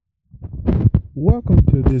Welcome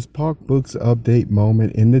to this Park Books update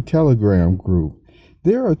moment in the Telegram group.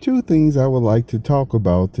 There are two things I would like to talk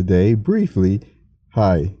about today briefly.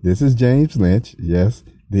 Hi, this is James Lynch, yes,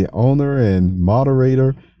 the owner and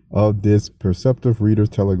moderator of this Perceptive Readers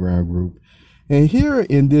Telegram group. And here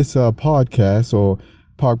in this podcast or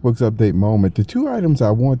Park Books update moment, the two items I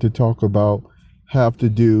want to talk about have to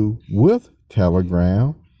do with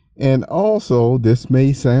Telegram. And also, this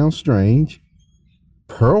may sound strange,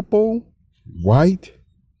 purple, white,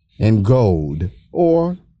 and gold,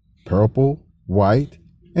 or purple, white,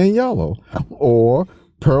 and yellow, or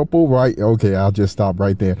purple, white. Okay, I'll just stop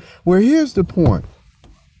right there. Well, here's the point.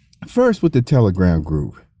 First, with the Telegram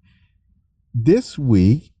group. This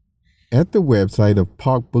week at the website of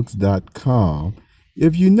parkbooks.com,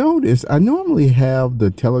 if you notice, I normally have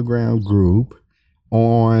the Telegram group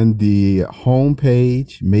on the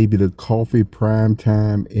homepage, maybe the coffee prime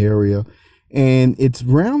time area, and it's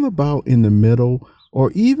roundabout in the middle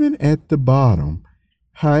or even at the bottom.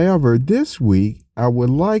 However, this week I would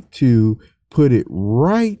like to put it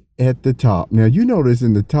right at the top. Now, you notice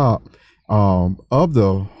in the top of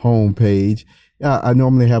the homepage, I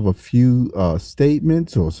normally have a few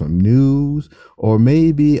statements or some news or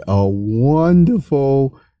maybe a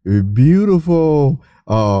wonderful, beautiful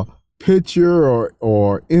picture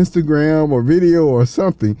or Instagram or video or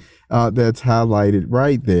something that's highlighted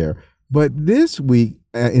right there. But this week,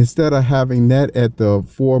 instead of having that at the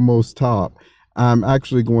foremost top, I'm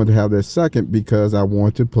actually going to have that second because I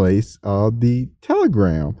want to place the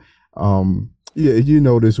Telegram. You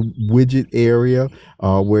know, this widget area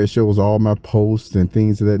where it shows all my posts and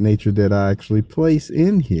things of that nature that I actually place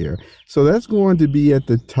in here. So that's going to be at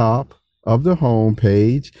the top of the home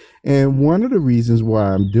page. And one of the reasons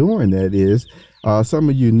why I'm doing that is some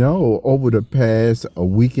of you know over the past a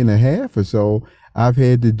week and a half or so, I've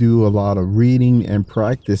had to do a lot of reading and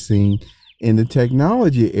practicing in the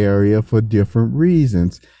technology area for different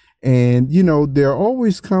reasons. And, you know, there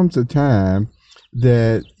always comes a time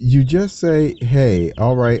that you just say, hey,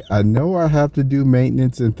 all right, I know I have to do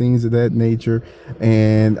maintenance and things of that nature.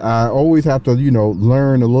 And I always have to, you know,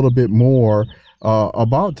 learn a little bit more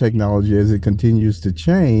about technology as it continues to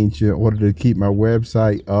change in order to keep my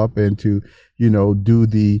website up and to, you know, do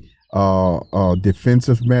the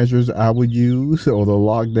defensive measures I would use or the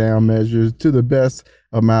lockdown measures to the best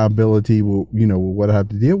of my ability with, you know, what I have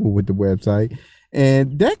to deal with the website.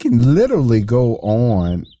 And that can literally go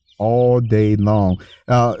on all day long.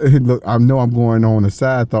 Look, I know I'm going on a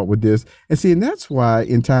side thought with this. And see, and that's why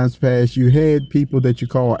in times past you had people that you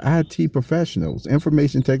call IT professionals,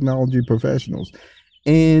 information technology professionals.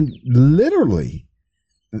 And literally,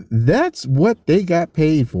 that's what they got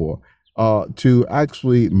paid for. To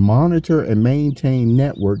actually monitor and maintain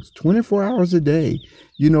networks 24 hours a day.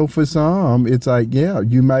 You know, for some, it's like, yeah,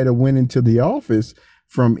 you might have went into the office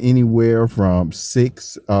from anywhere from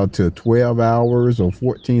 6 to 12 hours or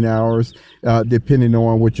 14 hours, depending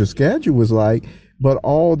on what your schedule was like. But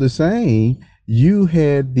all the same, you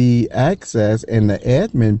had the access and the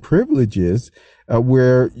admin privileges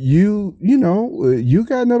where you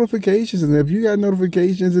got notifications, and if you got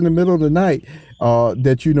notifications in the middle of the night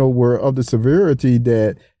that you know were of the severity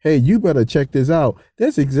that, hey, you better check this out,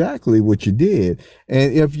 that's exactly what you did.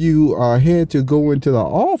 And if you had to go into the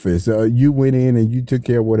office, you went in and you took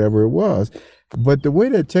care of whatever it was. But the way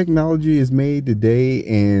that technology is made today,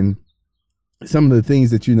 and some of the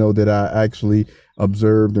things that you know that I actually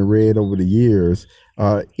observed and read over the years,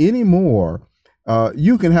 anymore,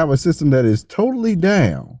 you can have a system that is totally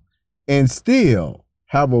down and still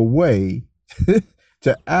have a way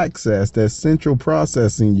to access that central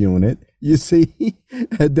processing unit, you see,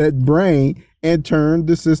 that brain, and turn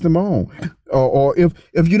the system on. Or if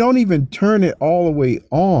you don't even turn it all the way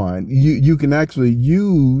on, you can actually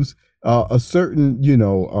use a certain,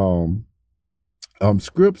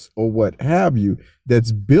 scripts or what have you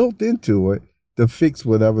that's built into it to fix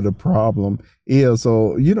whatever the problem is.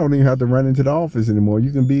 So you don't even have to run into the office anymore.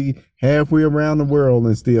 You can be halfway around the world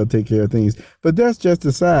and still take care of things. But that's just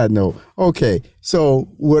a side note. Okay, so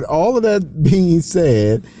with all of that being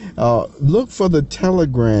said, look for the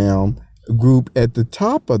Telegram group at the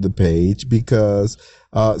top of the page because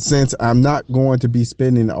since I'm not going to be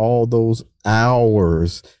spending all those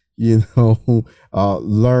hours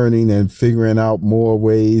learning and figuring out more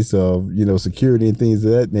ways of, security and things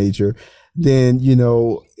of that nature, then,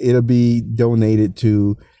 it'll be donated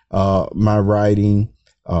to my writing,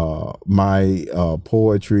 my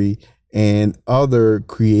poetry, and other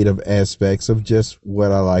creative aspects of just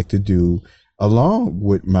what I like to do along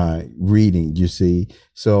with my reading, you see.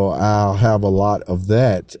 So I'll have a lot of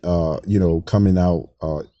that, coming out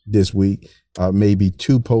this week maybe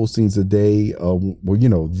two postings a day of,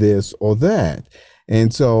 well, this or that.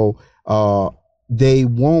 And so they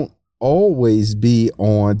won't always be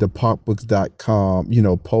on the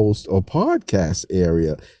popbooks.com, post or podcast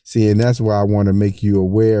area. See, and that's why I want to make you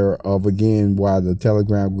aware of, again, why the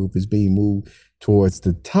Telegram group is being moved towards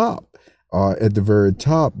the top, at the very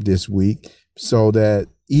top this week, so that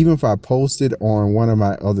even if I post it on one of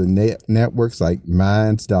my other networks like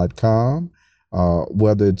minds.com,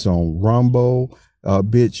 whether it's on Rumble,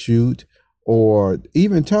 BitChute, or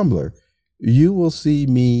even Tumblr, you will see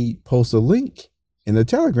me post a link in the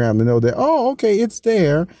Telegram to know that, oh, okay, it's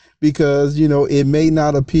there, because it may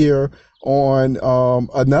not appear on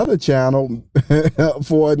another channel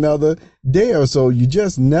for another day or so. You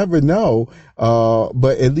just never know,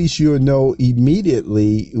 but at least you'll know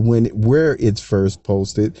immediately where it's first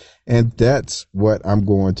posted, and that's what I'm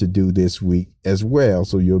going to do this week as well.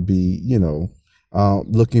 So you'll be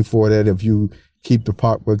looking for that if you keep the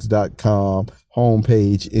popbooks.com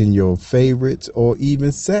homepage in your favorites, or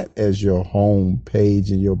even set as your home page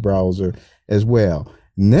in your browser as well.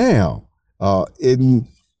 Now, in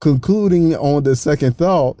concluding on the second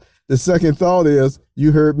thought is,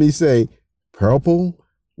 you heard me say purple,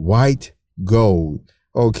 white, gold.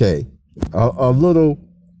 Okay, a little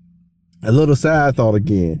side thought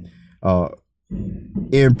again.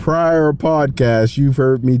 In prior podcasts, you've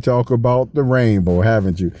heard me talk about the rainbow,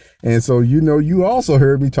 haven't you? And so, you also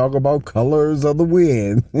heard me talk about colors of the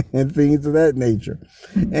wind and things of that nature.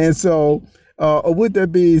 And so, with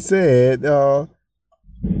that being said,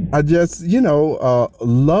 I just,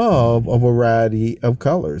 love a variety of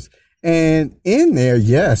colors. And in there,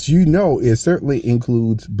 yes, it certainly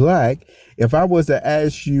includes black. If I was to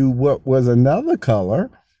ask you what was another color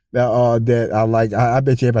that I like, I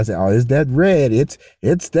bet you if I say, oh, is that red? It's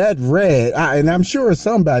that red. And I'm sure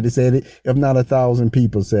somebody said it, if not 1,000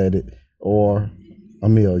 people said it, or a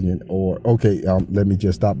million, or okay, let me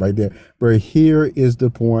just stop right there. But here is the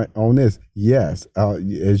point on this. Yes,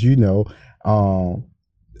 as you know,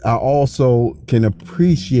 I also can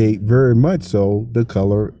appreciate very much so the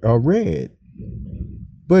color red.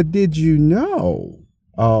 But did you know,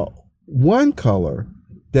 uh, one color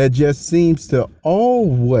that just seems to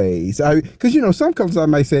always, because some colors I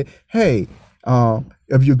might say, hey,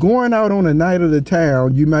 if you're going out on a night of the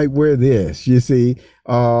town, you might wear this. You see,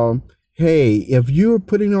 hey, if you're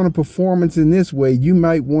putting on a performance in this way, you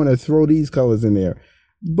might want to throw these colors in there.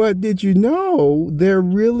 But did you know there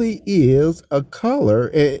really is a color,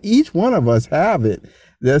 and each one of us have it.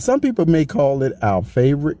 There, some people may call it our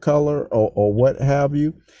favorite color, or what have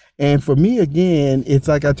you. And for me, again, it's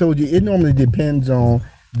like I told you, it normally depends on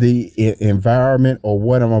the environment or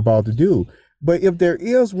what I'm about to do. But if there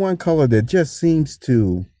is one color that just seems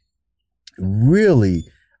to really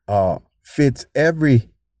fits every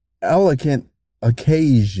elegant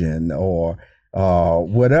occasion, or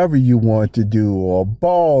whatever you want to do, or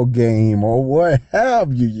ball game, or what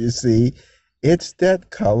have you, you see, it's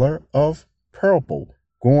that color of purple,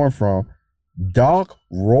 going from dark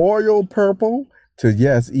royal purple to,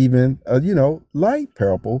 yes, even light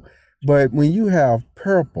purple. But when you have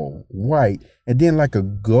purple, white, and then like a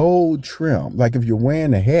gold trim, like if you're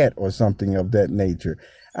wearing a hat or something of that nature,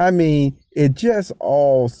 I mean, it just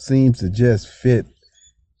all seems to just fit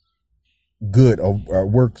good, or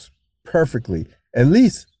works perfectly, at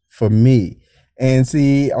least for me. And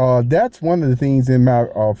see, that's one of the things in my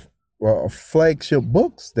flagship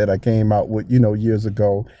books that I came out with, years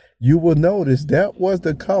ago. You will notice that was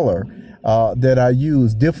the color that I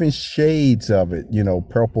used, different shades of it,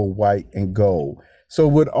 purple, white, and gold. So,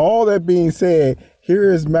 with all that being said,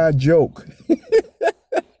 here is my joke.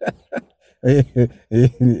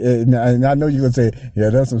 And I know you're going to say, yeah,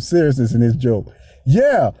 there's some seriousness in this joke.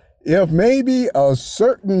 Yeah, if maybe a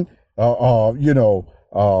certain, uh,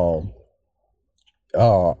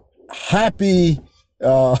 happy,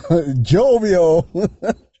 jovial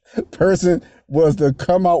person was to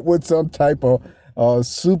come out with some type of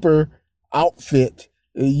super outfit,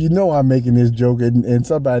 I'm making this joke, and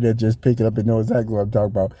somebody that just pick it up and know exactly what I'm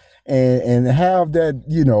talking about, and have that,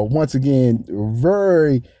 once again,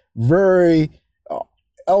 very, very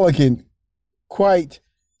elegant, quite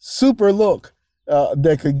super look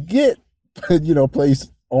that could get,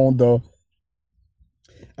 placed on the.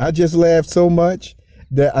 I just laughed so much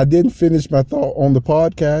that I didn't finish my thought on the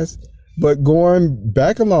podcast. But going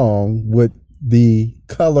back along with the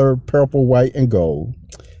color purple, white, and gold,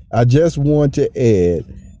 I just want to add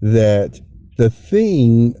that the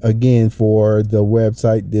theme, again, for the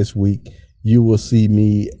website this week, you will see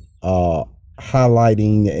me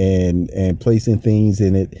highlighting and placing things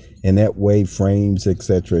in it in that way, frames,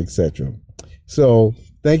 etc., etc. So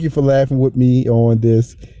Thank you for laughing with me on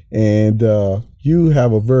this. And you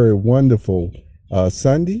have a very wonderful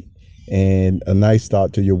Sunday and a nice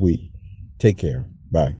start to your week. Take care. Bye.